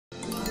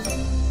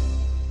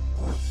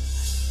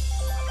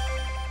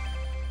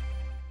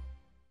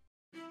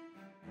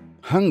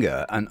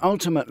Hunger and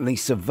ultimately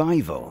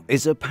survival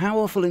is a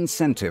powerful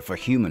incentive for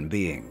human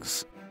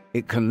beings.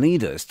 It can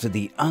lead us to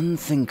the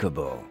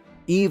unthinkable,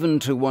 even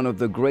to one of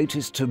the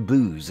greatest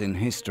taboos in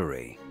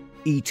history,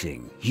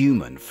 eating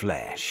human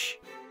flesh.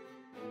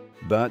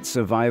 But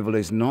survival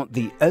is not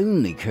the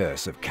only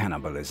curse of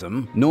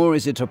cannibalism, nor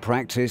is it a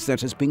practice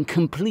that has been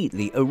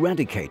completely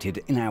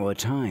eradicated in our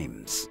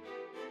times.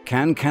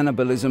 Can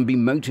cannibalism be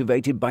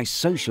motivated by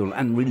social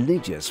and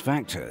religious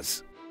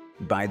factors?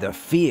 By the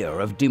fear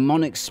of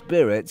demonic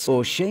spirits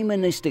or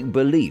shamanistic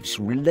beliefs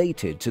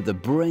related to the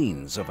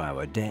brains of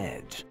our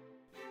dead?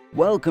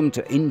 Welcome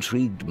to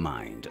Intrigued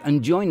Mind,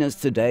 and join us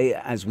today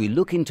as we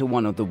look into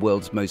one of the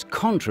world's most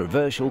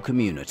controversial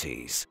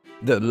communities,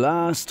 the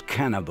Last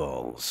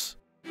Cannibals.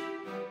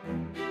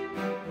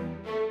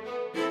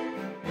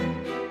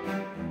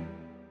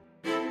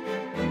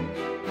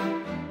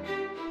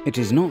 It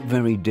is not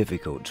very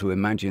difficult to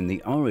imagine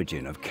the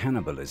origin of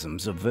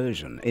cannibalism's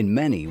aversion in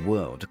many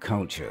world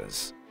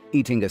cultures.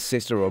 Eating a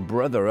sister or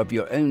brother of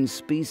your own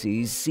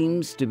species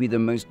seems to be the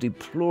most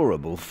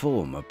deplorable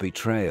form of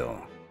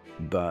betrayal.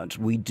 But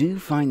we do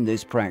find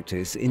this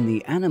practice in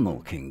the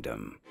animal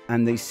kingdom,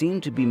 and they seem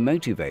to be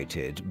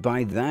motivated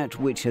by that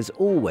which has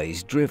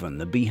always driven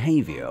the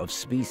behavior of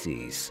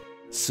species: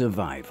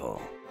 survival.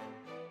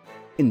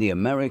 In the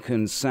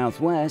American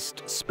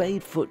Southwest,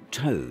 spadefoot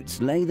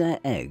toads lay their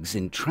eggs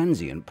in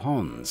transient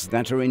ponds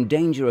that are in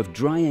danger of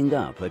drying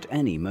up at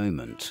any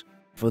moment.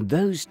 For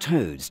those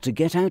toads to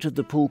get out of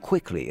the pool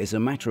quickly is a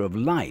matter of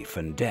life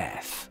and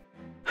death.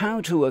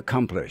 How to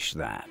accomplish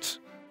that?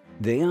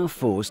 They are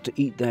forced to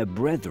eat their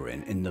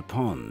brethren in the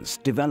ponds,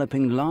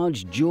 developing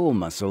large jaw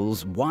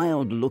muscles,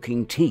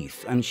 wild-looking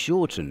teeth, and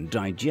shortened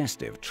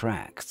digestive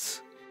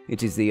tracts.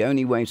 It is the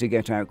only way to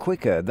get out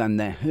quicker than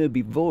their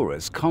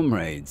herbivorous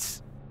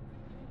comrades.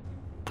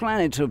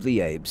 Planet of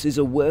the Apes is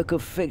a work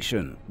of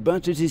fiction,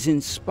 but it is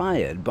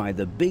inspired by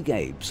the big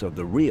apes of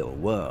the real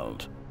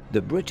world.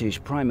 The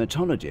British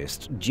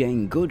primatologist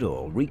Jane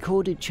Goodall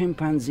recorded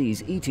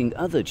chimpanzees eating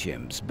other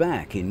chimps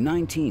back in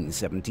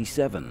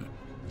 1977.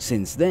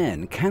 Since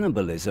then,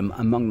 cannibalism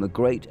among the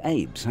great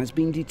apes has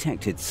been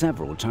detected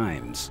several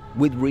times,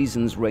 with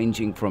reasons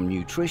ranging from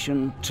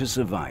nutrition to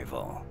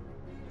survival.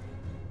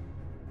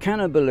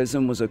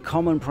 Cannibalism was a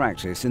common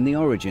practice in the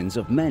origins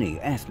of many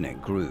ethnic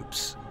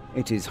groups.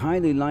 It is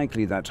highly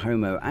likely that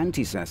Homo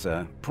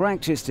antecessor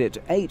practiced it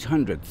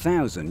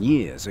 800,000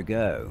 years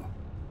ago.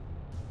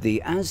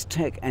 The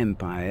Aztec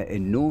Empire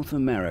in North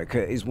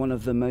America is one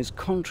of the most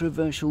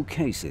controversial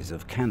cases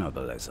of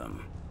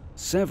cannibalism.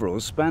 Several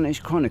Spanish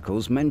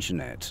chronicles mention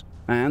it,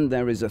 and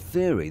there is a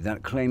theory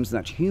that claims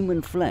that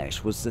human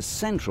flesh was the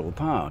central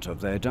part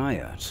of their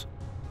diet.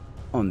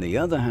 On the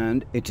other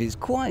hand, it is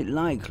quite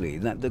likely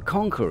that the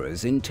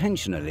conquerors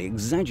intentionally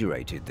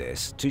exaggerated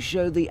this to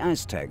show the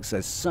Aztecs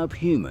as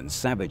subhuman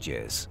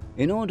savages,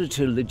 in order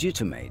to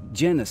legitimate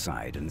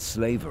genocide and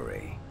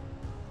slavery.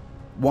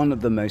 One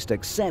of the most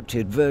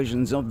accepted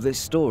versions of this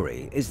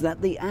story is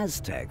that the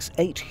Aztecs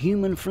ate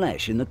human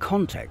flesh in the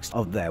context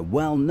of their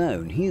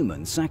well-known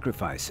human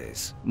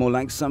sacrifices, more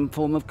like some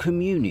form of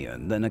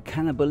communion than a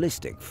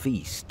cannibalistic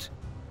feast.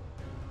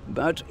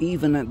 But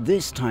even at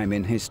this time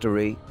in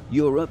history,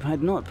 Europe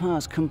had not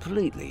passed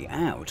completely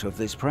out of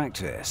this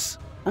practice.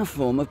 A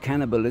form of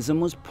cannibalism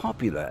was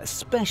popular,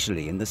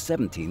 especially in the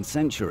 17th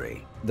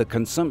century, the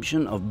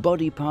consumption of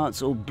body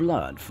parts or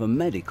blood for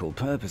medical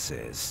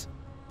purposes.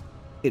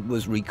 It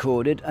was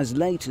recorded as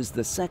late as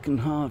the second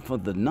half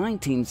of the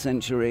 19th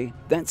century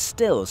that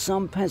still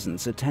some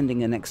peasants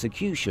attending an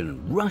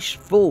execution rushed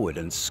forward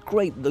and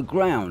scraped the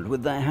ground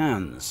with their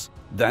hands,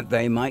 that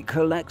they might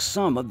collect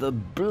some of the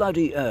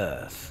bloody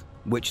earth,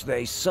 which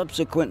they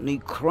subsequently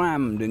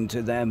crammed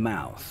into their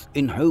mouth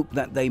in hope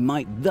that they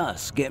might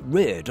thus get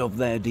rid of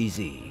their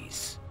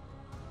disease.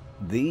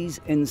 These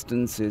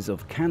instances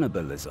of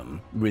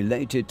cannibalism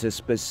related to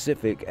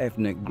specific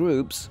ethnic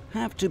groups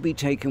have to be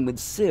taken with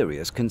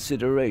serious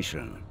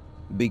consideration,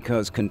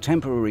 because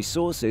contemporary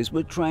sources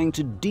were trying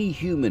to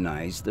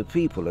dehumanize the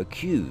people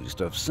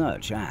accused of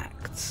such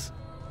acts.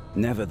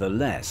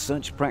 Nevertheless,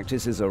 such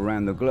practices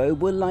around the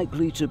globe were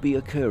likely to be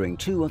occurring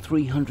 200 or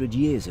 300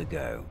 years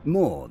ago,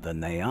 more than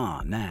they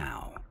are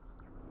now.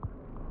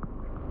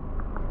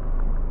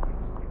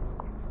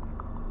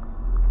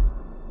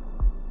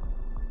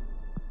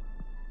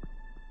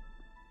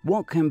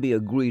 What can be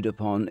agreed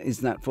upon is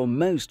that for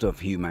most of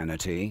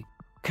humanity,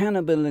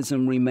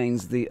 cannibalism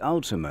remains the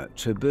ultimate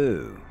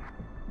taboo.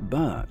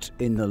 But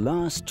in the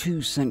last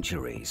 2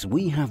 centuries,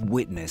 we have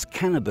witnessed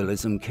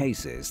cannibalism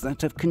cases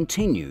that have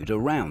continued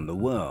around the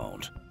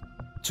world.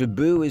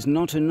 Taboo is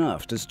not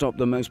enough to stop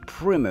the most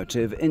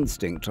primitive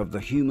instinct of the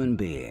human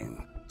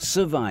being: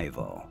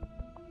 survival.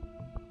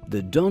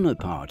 The Donner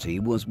Party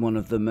was one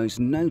of the most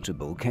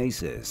notable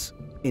cases.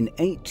 In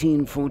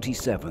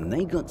 1847,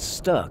 they got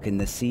stuck in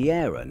the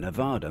Sierra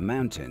Nevada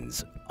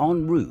mountains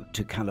en route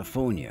to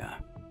California.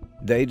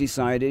 They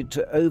decided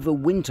to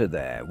overwinter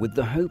there with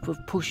the hope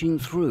of pushing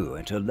through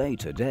at a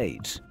later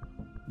date.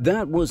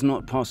 That was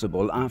not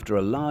possible after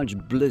a large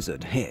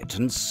blizzard hit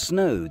and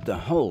snowed the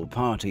whole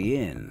party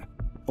in.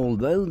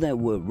 Although there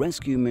were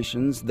rescue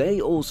missions,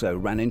 they also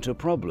ran into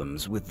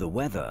problems with the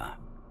weather.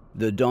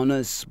 The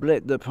Donners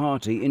split the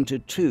party into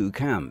 2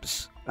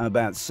 camps,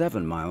 about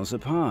 7 miles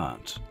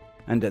apart,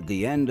 and at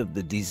the end of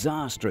the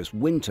disastrous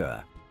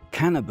winter,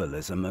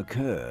 cannibalism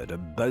occurred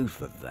at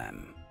both of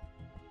them.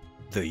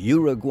 The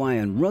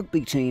Uruguayan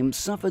rugby team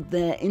suffered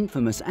their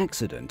infamous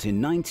accident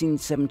in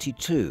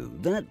 1972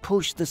 that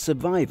pushed the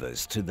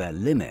survivors to their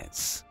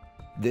limits.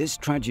 This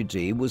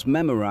tragedy was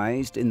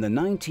memorized in the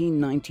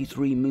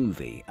 1993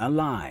 movie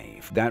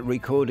Alive that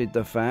recorded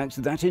the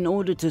fact that in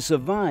order to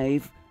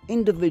survive,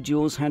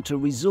 individuals had to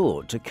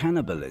resort to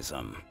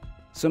cannibalism.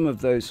 Some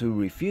of those who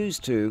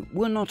refused to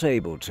were not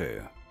able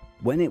to.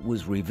 When it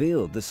was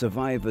revealed the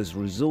survivors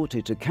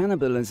resorted to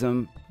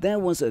cannibalism, there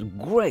was a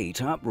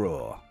great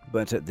uproar,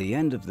 but at the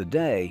end of the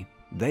day,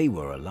 they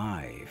were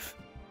alive.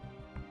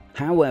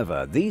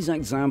 However, these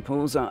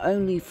examples are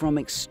only from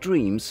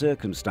extreme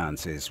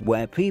circumstances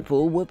where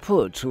people were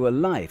put to a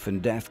life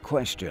and death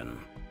question.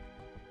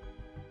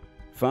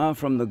 Far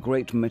from the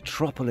great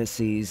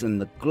metropolises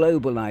and the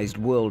globalized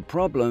world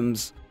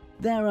problems,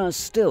 there are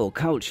still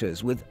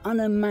cultures with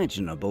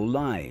unimaginable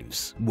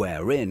lives,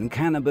 wherein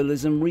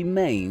cannibalism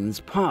remains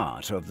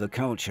part of the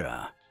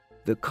culture.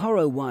 The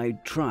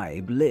Korowai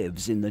tribe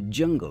lives in the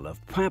jungle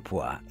of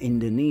Papua,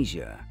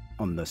 Indonesia,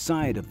 on the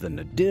side of the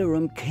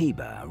Nadirum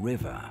Kaba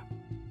River.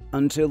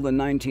 Until the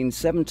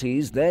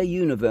 1970s, their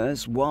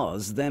universe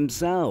was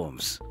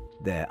themselves.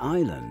 Their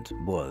island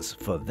was,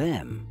 for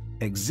them,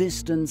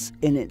 existence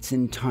in its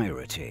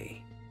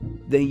entirety.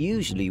 They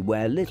usually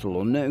wear little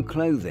or no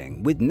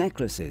clothing, with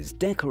necklaces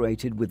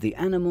decorated with the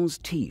animals'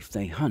 teeth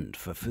they hunt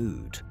for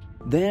food.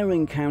 Their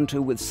encounter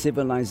with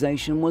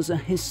civilization was a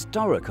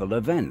historical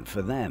event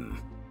for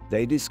them.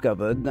 They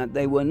discovered that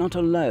they were not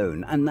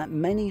alone and that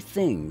many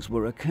things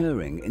were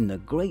occurring in the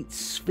great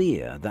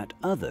sphere that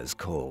others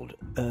called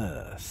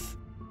Earth.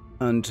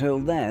 Until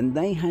then,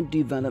 they had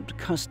developed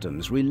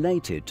customs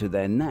related to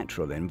their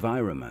natural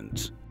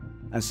environment.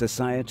 A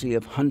society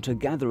of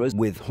hunter-gatherers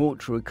with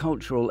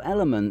horticultural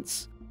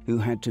elements who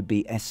had to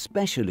be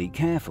especially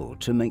careful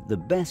to make the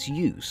best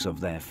use of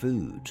their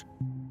food.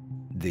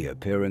 The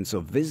appearance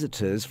of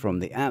visitors from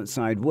the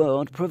outside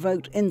world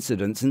provoked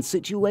incidents and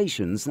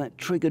situations that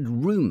triggered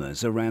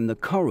rumors around the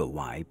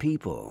Korowai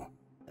people.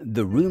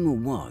 The rumor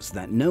was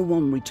that no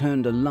one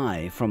returned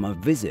alive from a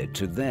visit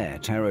to their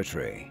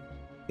territory.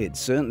 It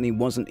certainly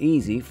wasn't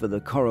easy for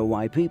the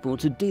Korowai people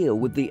to deal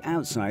with the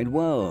outside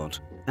world,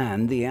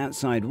 and the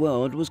outside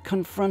world was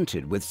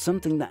confronted with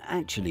something that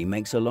actually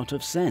makes a lot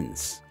of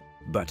sense,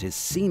 but is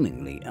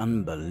seemingly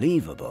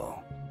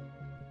unbelievable: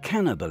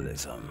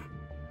 cannibalism.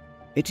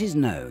 It is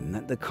known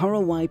that the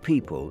Korowai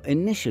people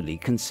initially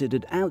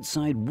considered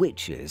outside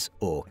witches,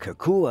 or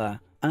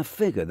kakua, a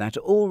figure that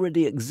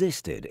already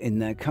existed in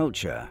their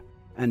culture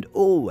and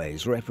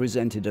always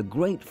represented a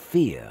great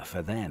fear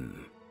for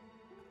them.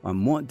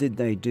 And what did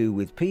they do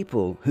with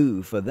people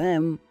who, for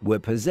them, were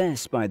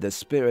possessed by the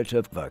spirit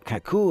of the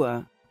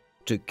kakua?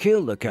 To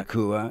kill the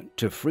kakua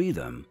to free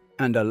them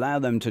and allow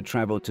them to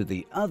travel to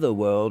the other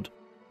world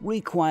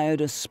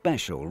required a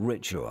special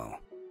ritual.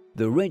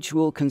 The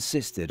ritual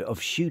consisted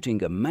of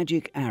shooting a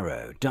magic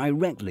arrow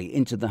directly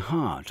into the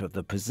heart of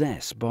the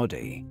possessed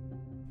body.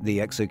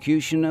 The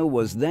executioner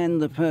was then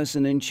the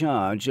person in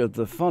charge of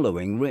the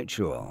following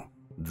ritual: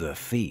 the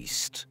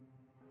feast.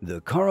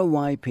 The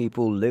Korowai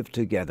people lived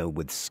together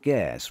with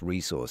scarce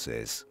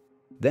resources.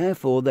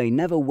 Therefore, they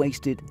never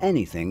wasted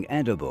anything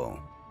edible.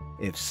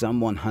 If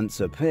someone hunts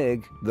a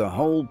pig, the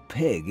whole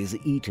pig is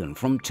eaten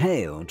from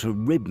tail to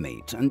rib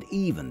meat and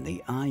even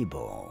the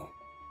eyeball.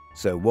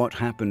 So what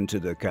happened to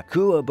the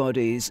kakua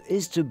bodies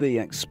is to be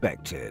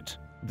expected.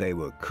 They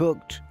were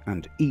cooked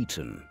and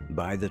eaten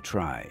by the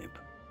tribe.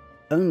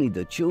 Only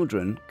the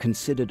children,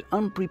 considered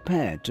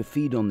unprepared to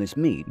feed on this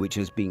meat which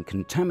has been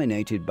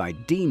contaminated by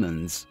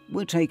demons,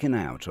 were taken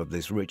out of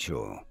this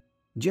ritual.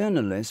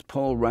 Journalist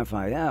Paul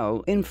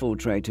Raphael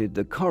infiltrated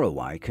the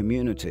Korowai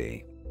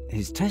community.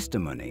 His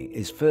testimony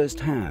is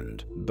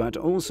first-hand, but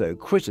also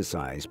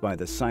criticized by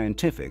the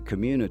scientific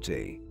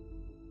community.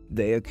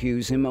 They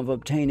accuse him of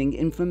obtaining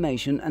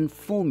information and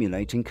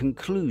formulating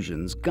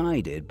conclusions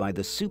guided by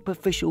the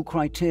superficial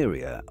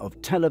criteria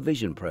of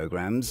television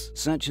programs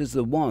such as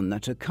the one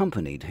that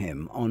accompanied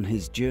him on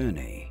his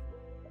journey.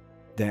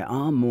 There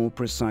are more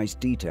precise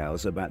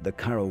details about the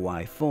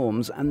Korowai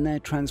forms and their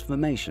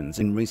transformations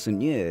in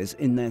recent years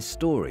in their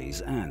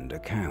stories and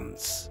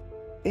accounts.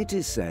 It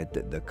is said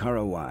that the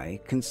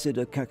Korowai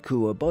consider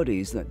kakua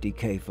bodies that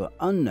decay for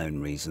unknown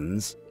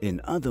reasons,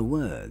 in other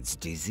words,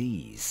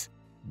 disease.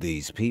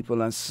 These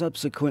people are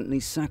subsequently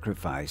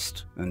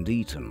sacrificed and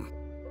eaten.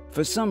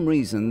 For some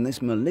reason,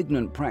 this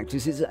malignant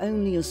practice is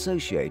only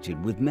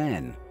associated with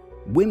men.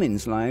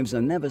 Women's lives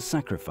are never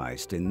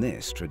sacrificed in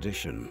this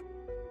tradition.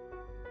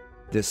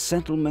 The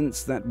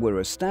settlements that were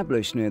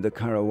established near the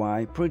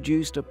Korowai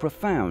produced a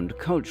profound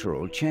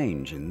cultural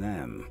change in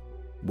them.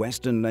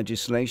 Western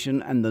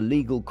legislation and the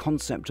legal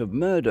concept of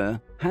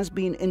murder has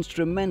been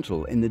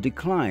instrumental in the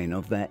decline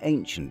of their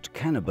ancient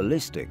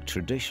cannibalistic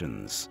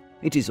traditions.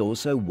 It is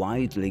also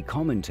widely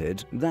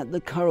commented that the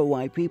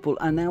Karawai people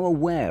are now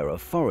aware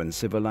of foreign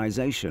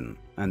civilization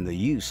and the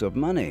use of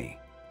money.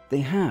 They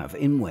have,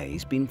 in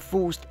ways, been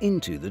forced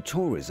into the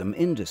tourism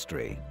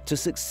industry to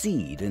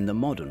succeed in the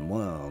modern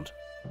world.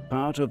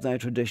 Part of their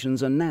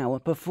traditions are now a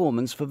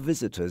performance for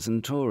visitors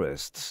and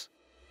tourists.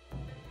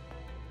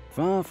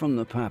 Far from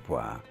the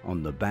Papua,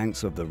 on the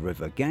banks of the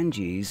river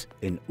Ganges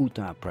in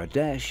Uttar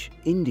Pradesh,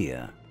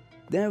 India,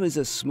 there is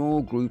a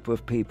small group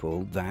of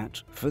people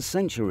that, for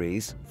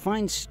centuries,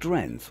 find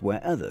strength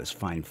where others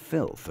find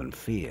filth and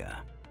fear.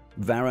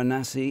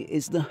 Varanasi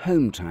is the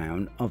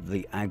hometown of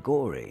the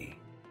Agori,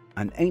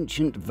 an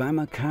ancient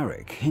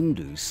Vamakaric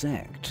Hindu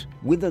sect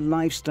with a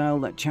lifestyle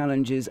that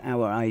challenges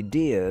our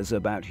ideas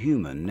about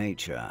human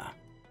nature.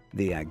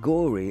 The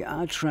Agori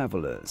are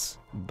travelers,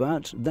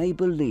 but they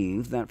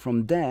believe that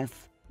from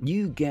death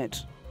you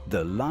get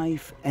the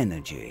life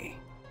energy.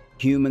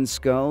 Human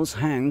skulls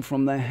hang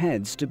from their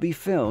heads to be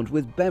filled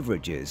with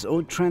beverages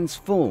or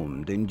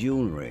transformed in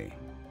jewelry.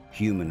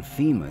 Human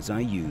femurs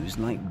are used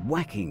like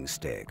whacking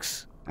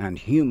sticks, and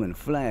human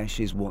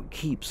flesh is what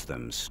keeps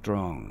them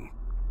strong.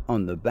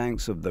 On the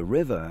banks of the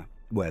river,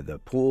 where the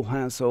poor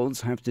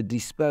households have to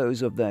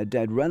dispose of their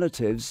dead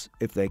relatives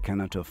if they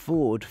cannot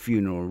afford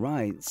funeral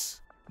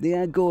rites, the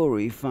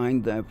Agori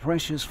find their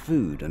precious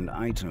food and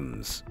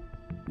items.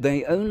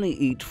 They only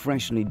eat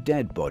freshly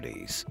dead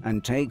bodies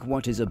and take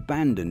what is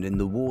abandoned in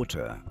the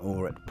water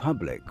or at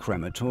public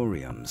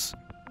crematoriums.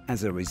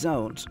 As a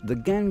result, the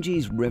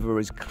Ganges River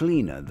is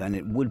cleaner than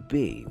it would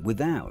be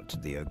without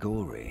the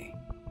Agori.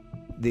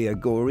 The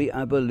Agori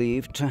are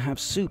believed to have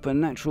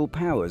supernatural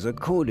powers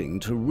according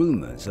to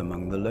rumors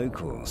among the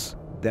locals.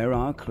 There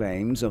are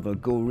claims of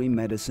Agori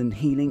medicine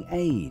healing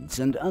AIDS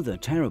and other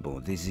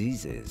terrible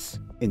diseases.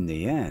 In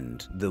the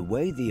end, the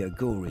way the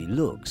Agori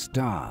looks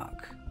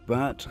dark,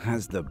 but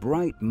has the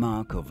bright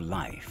mark of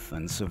life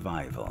and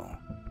survival.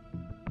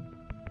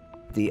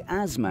 The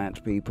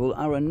Asmat people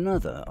are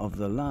another of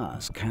the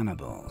last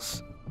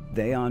cannibals.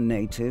 They are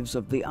natives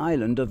of the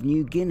island of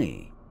New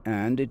Guinea,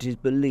 and it is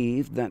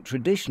believed that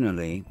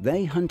traditionally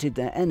they hunted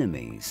their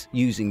enemies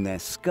using their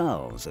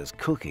skulls as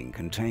cooking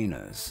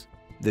containers.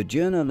 The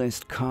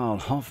journalist Carl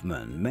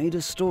Hoffman made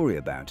a story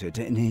about it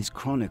in his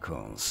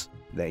chronicles.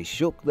 They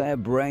shook their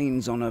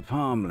brains on a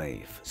palm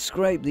leaf,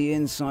 scraped the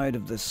inside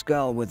of the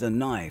skull with a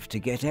knife to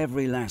get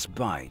every last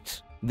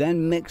bite,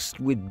 then mixed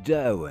with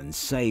dough and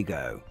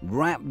sago,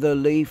 wrapped the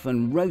leaf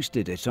and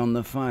roasted it on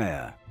the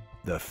fire.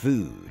 The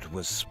food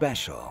was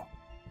special.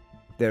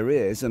 There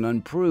is an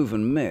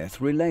unproven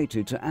myth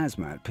related to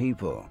Asmat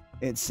people.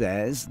 It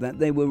says that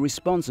they were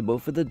responsible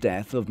for the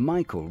death of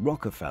Michael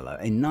Rockefeller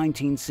in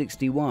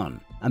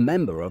 1961, a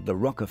member of the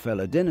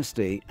Rockefeller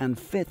dynasty and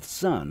fifth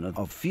son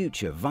of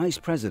future Vice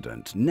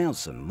President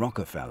Nelson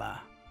Rockefeller.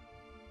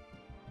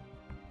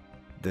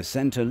 The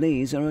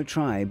Sentinelese are a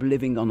tribe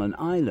living on an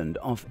island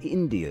off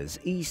India's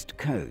east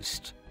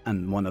coast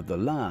and one of the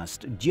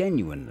last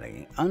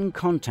genuinely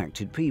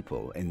uncontacted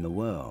people in the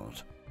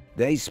world.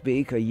 They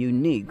speak a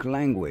unique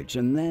language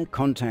and their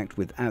contact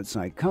with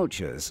outside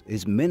cultures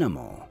is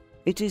minimal.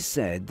 It is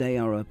said they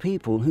are a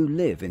people who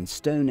live in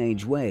Stone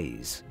Age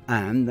ways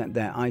and that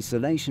their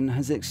isolation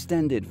has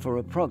extended for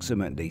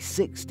approximately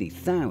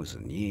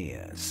 60,000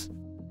 years.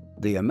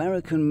 The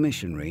American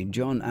missionary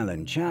John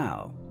Allen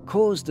Chau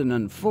caused an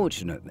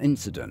unfortunate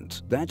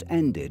incident that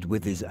ended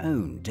with his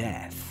own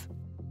death.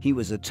 He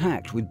was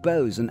attacked with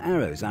bows and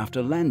arrows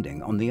after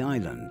landing on the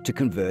island to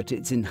convert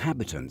its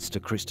inhabitants to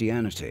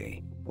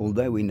Christianity.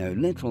 Although we know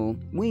little,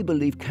 we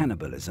believe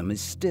cannibalism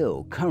is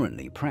still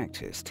currently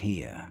practiced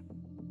here.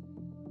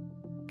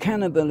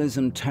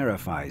 Cannibalism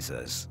terrifies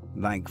us,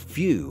 like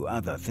few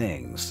other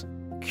things.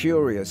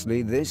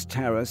 Curiously, this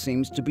terror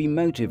seems to be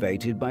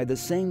motivated by the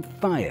same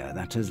fire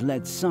that has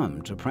led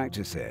some to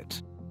practice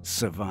it: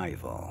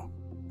 survival.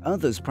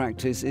 Others'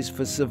 practice is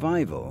for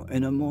survival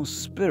in a more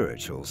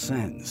spiritual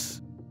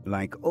sense.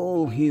 Like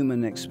all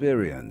human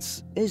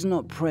experience, is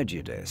not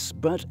prejudice,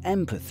 but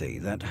empathy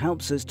that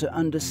helps us to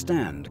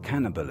understand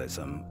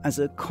cannibalism as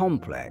a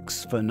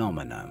complex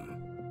phenomenon.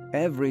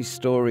 Every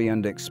story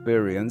and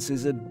experience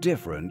is a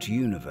different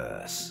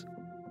universe.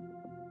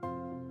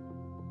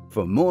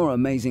 For more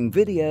amazing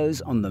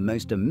videos on the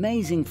most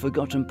amazing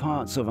forgotten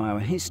parts of our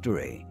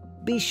history,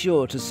 be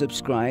sure to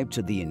subscribe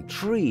to the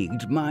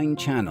Intrigued Mind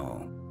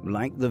channel,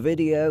 like the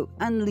video,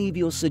 and leave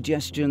your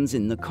suggestions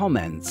in the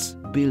comments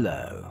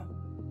below.